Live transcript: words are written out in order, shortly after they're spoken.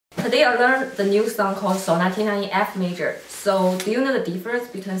Today I learned the new song called Sonatina in F major. So do you know the difference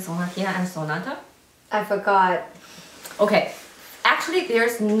between sonatina and sonata? I forgot. Okay, actually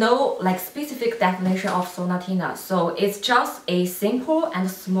there's no like specific definition of sonatina. So it's just a simple and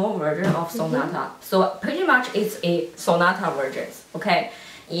small version of sonata. So pretty much it's a sonata version. Okay,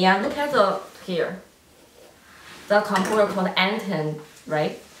 and look at the here. The composer called Anton,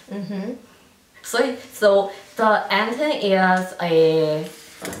 right? So the Anton is a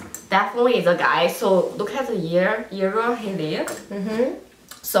definitely is a guy. So look at the era he lived.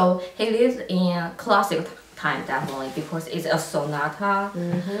 So he lived in classic time definitely because it's a sonata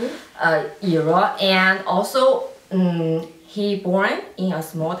era, and also he born in a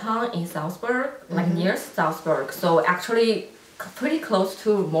small town in Salzburg, like near Salzburg. So actually pretty close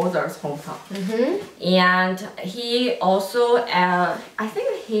to Mozart's hometown. And he also I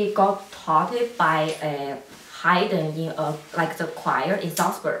think he got taught it by Haydn in like the choir in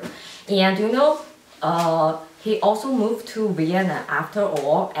Salzburg. And you know, he also moved to Vienna after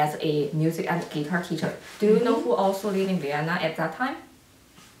all as a music and guitar teacher. Do you know who also lived in Vienna at that time?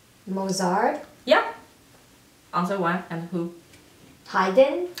 Mozart. Yeah. Answer one. And who?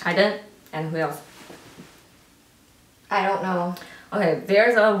 Haydn. Haydn. And who else? I don't know. Okay,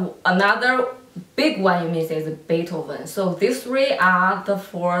 there's another big one you miss is Beethoven. So these three are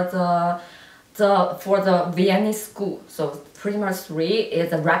for the Viennese school. So pretty much three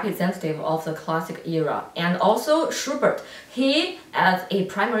is a representative of the classic era. And also Schubert, he as a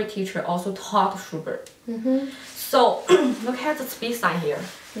primary teacher also taught Schubert. So look at the speed sign here.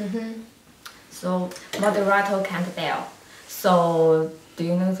 So moderato cantabile. So do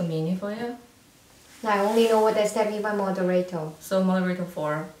you know the meaning for it? I only know what does that mean by moderato. So moderato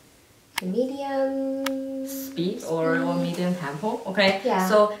for medium speed or medium tempo. Okay. Yeah.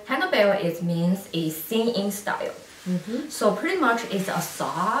 So cantabile means a singing style. So pretty much it's a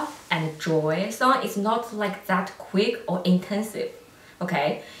soft and joy song. It's not like that quick or intensive.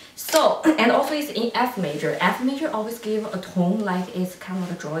 Okay. So and also it's in F major. F major always give a tone like it's kind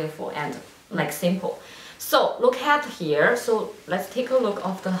of joyful and like simple. So look at here. So let's take a look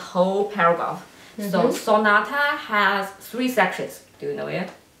of the whole paragraph. So sonata has 3 sections. Do you know it?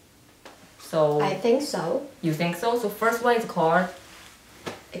 So I think so. You think so? So first one is called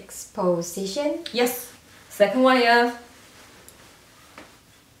exposition. Yes. Second one is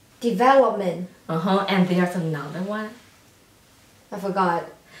development. And there's another one. I forgot.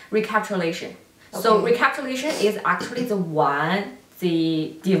 Recapitulation. Okay. So recapitulation is actually the one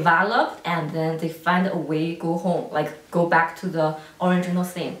they develop and then they find a way go home, like go back to the original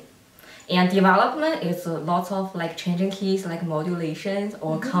theme. And development is lots of like changing keys, like modulations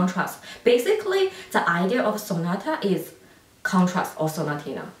or contrast. Basically, the idea of sonata is contrast or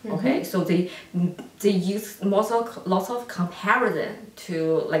sonatina. Okay, so they use lots of comparison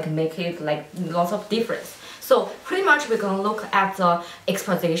to like make it like lots of difference. So pretty much we're gonna look at the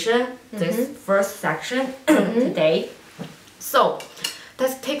exposition, this first section today. So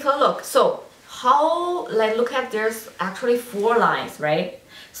let's take a look. So how look at there's actually 4 lines, right?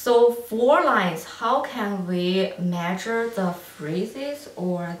 So 4 lines, how can we measure the phrases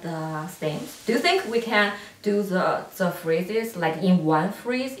or the things? Do you think we can do the phrases like in one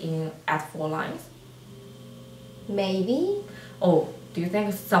phrase at 4 lines? Maybe. Oh, do you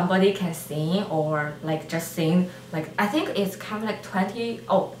think somebody can sing or like just sing? Like I think it's kind of like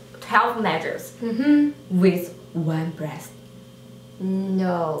 12 measures with one breath.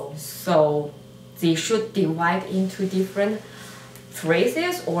 No. So they should divide into different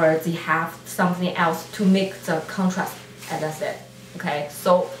phrases or they have something else to make the contrast, as I said. Okay,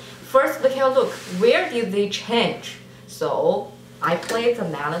 so first we can look where did they change. So I play the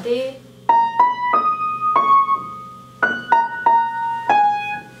melody.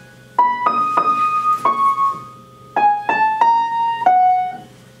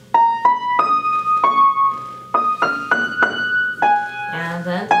 And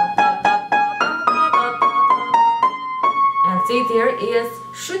then there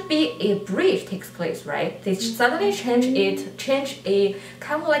should be a bridge takes place, right? They suddenly change a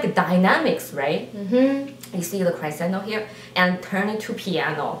kind of like dynamics, right? You see the crescendo here and turn it to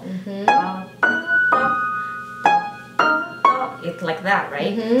piano. It's like that,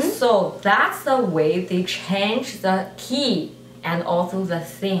 right? So that's the way they change the key and also the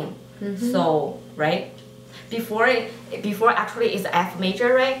theme. So right before actually it's F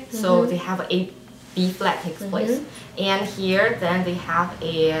major, right? So they have a B flat takes place. And here then they have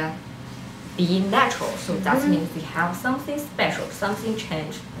a B natural. So that means they have something special, something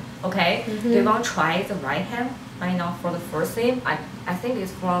changed. Okay? Do you want to try the right hand right now for the first theme? I think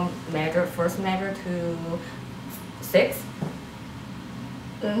it's from first measure to 6.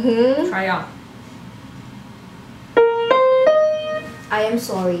 Try on. I am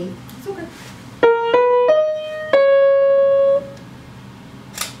sorry. It's okay.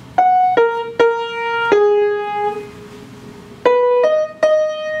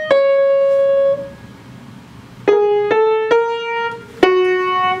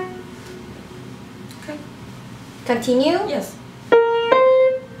 Okay. Continue? Yes.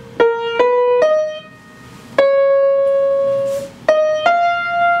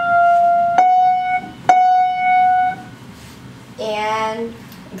 And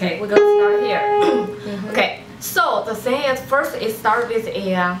Okay, we're gonna start here. Okay, so the thing is, first it starts with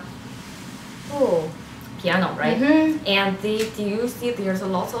a oh. piano, right? And do you see there's a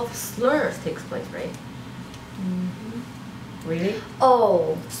lot of slurs takes place, right? Really?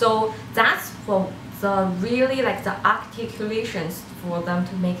 Oh. So that's for the really like the articulations for them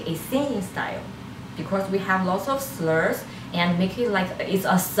to make a singing style, because we have lots of slurs and make it like it's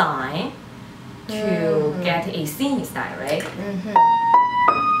a sign to get a singing style, right?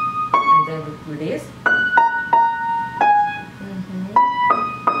 And then we release.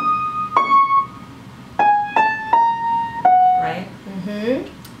 Right?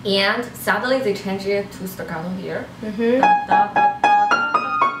 And suddenly they change it to staccato here. Da, da, da, da, da, da, da,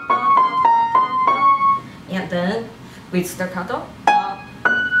 da. And then with staccato.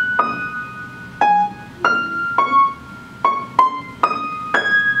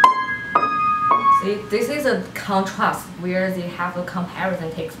 See, this is a contrast where they have a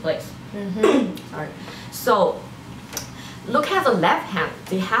comparison takes place. Sorry. So look at the left hand.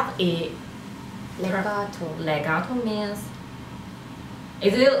 They have a Legato. legato means.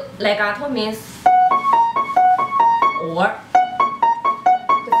 Is it legato means or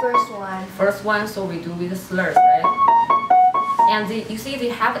The first one. first one? So we do with the slurs, right? And you see they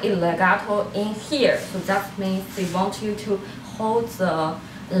have a legato in here, so that means they want you to hold the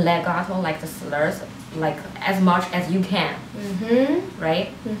legato like the slurs, like as much as you can, right?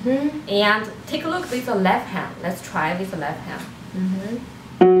 And take a look with the left hand. Let's try with the left hand.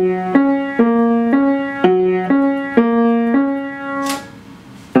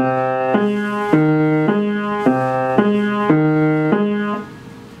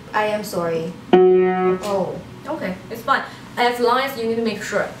 I am sorry. Oh. Okay, it's fine. As long as you need to make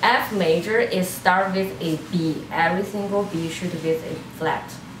sure F major is start with a B. Every single B should be with a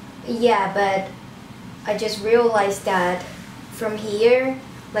flat. Yeah, but I just realized that from here,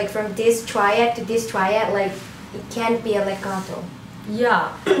 like from this triad to this triad, like it can't be a legato.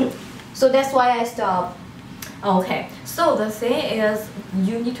 Yeah. So that's why I stopped. Okay. So the thing is,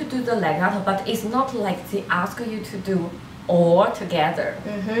 you need to do the legato, but it's not like they ask you to do all together.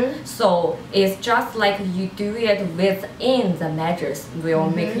 So it's just like you do it within the measures will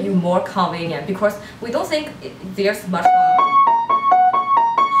make you more convenient, because we don't think there's much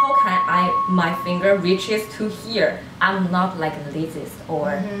how can my finger reaches to here. I'm not like Liszt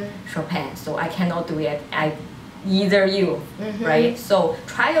or Chopin, so I cannot do it. Either you, right? So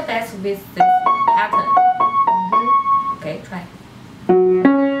try your best with this pattern. Okay, try.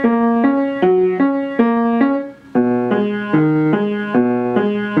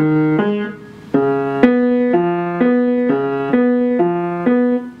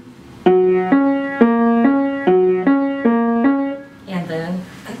 And then,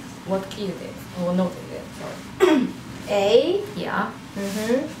 what key is it? Oh, note is it? Sorry. A. Yeah.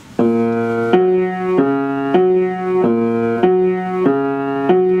 And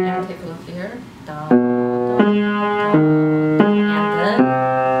take a look here. Da, da, da. And then,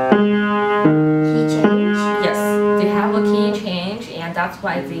 Key change. yes, they have a key change, and that's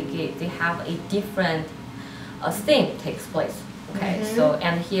why they have a different thing takes place. Okay, so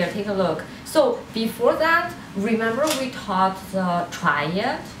and here take a look. So before that, remember we taught the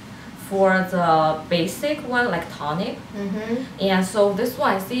triad for the basic one, like tonic. And so this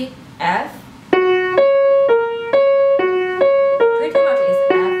one, see F. Pretty much is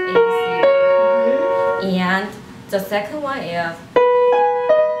F, A, C. And the second one is.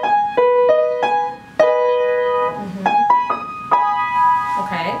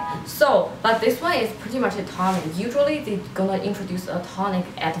 Okay, so but this one is pretty much a tonic. Usually they're gonna introduce a tonic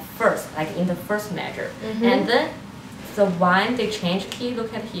at first, like in the first measure, and then the one they change key.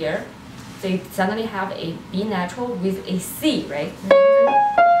 Look at here, they suddenly have a B natural with a C, right?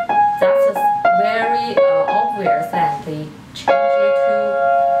 That's very obvious that they change it to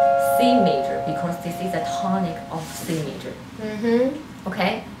C major because this is a tonic of C major.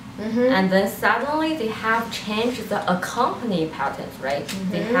 Okay. And then suddenly they have changed the accompany patterns, right?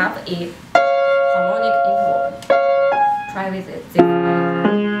 They have a harmonic interval. Try with it. This way.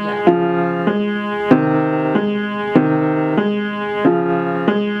 Yeah.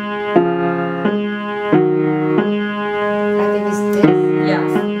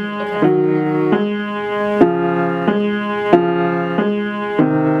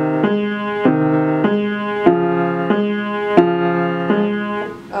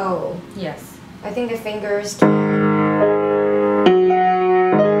 I think the fingers can.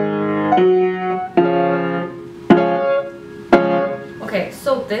 Okay,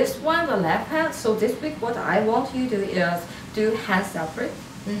 so this one, the left hand. So this week, what I want you to do is do hand separate,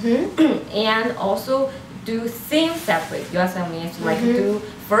 and also do theme separate. You understand me? It's like do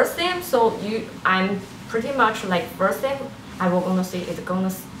first theme. So I'm pretty much like first theme. I will gonna say it's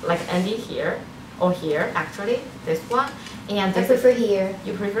gonna like ending here or here. Actually, this one, and I prefer here.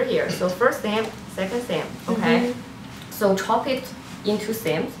 You prefer here. So first theme, second theme. Okay. So chop it into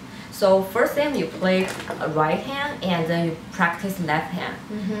themes. So first theme you play a right hand and then you practice left hand.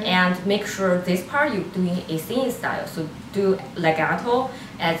 And make sure this part you're doing a singing style. So do legato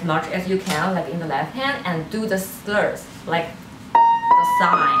as much as you can, like in the left hand, and do the slurs, like the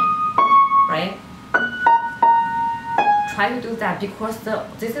sign, right? Try to do that because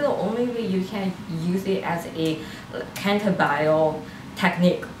this is the only way you can use it as a cantabile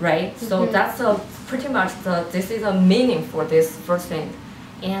technique, right? So that's pretty much this is a meaning for this first thing.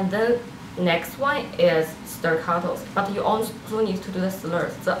 And then next one is staccatos, but you also need to do the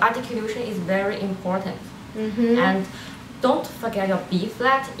slurs. The articulation is very important. And don't forget your B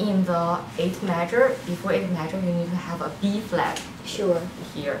flat in the 8 measure. Before 8 measure, you need to have a B flat. Sure.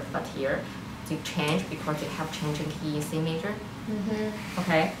 Here, but here you change because you have changing key in C major.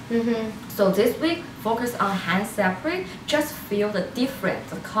 Okay. So this week, focus on hand separate. Just feel the difference,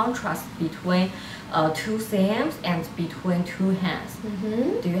 the contrast between 2 themes and between 2 hands.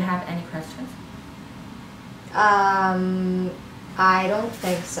 Do you have any questions? I don't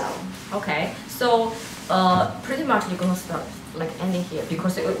think so. Okay. So pretty much you're gonna start like ending here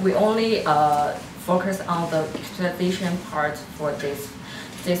because we only focus on the exposition part for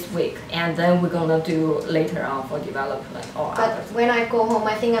this week, and then we're gonna do later on for development or But others. when I go home,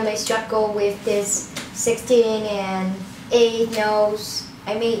 I think I may struggle with this 16 and 8 notes.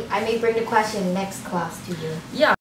 I may bring the question next class to you. Yeah.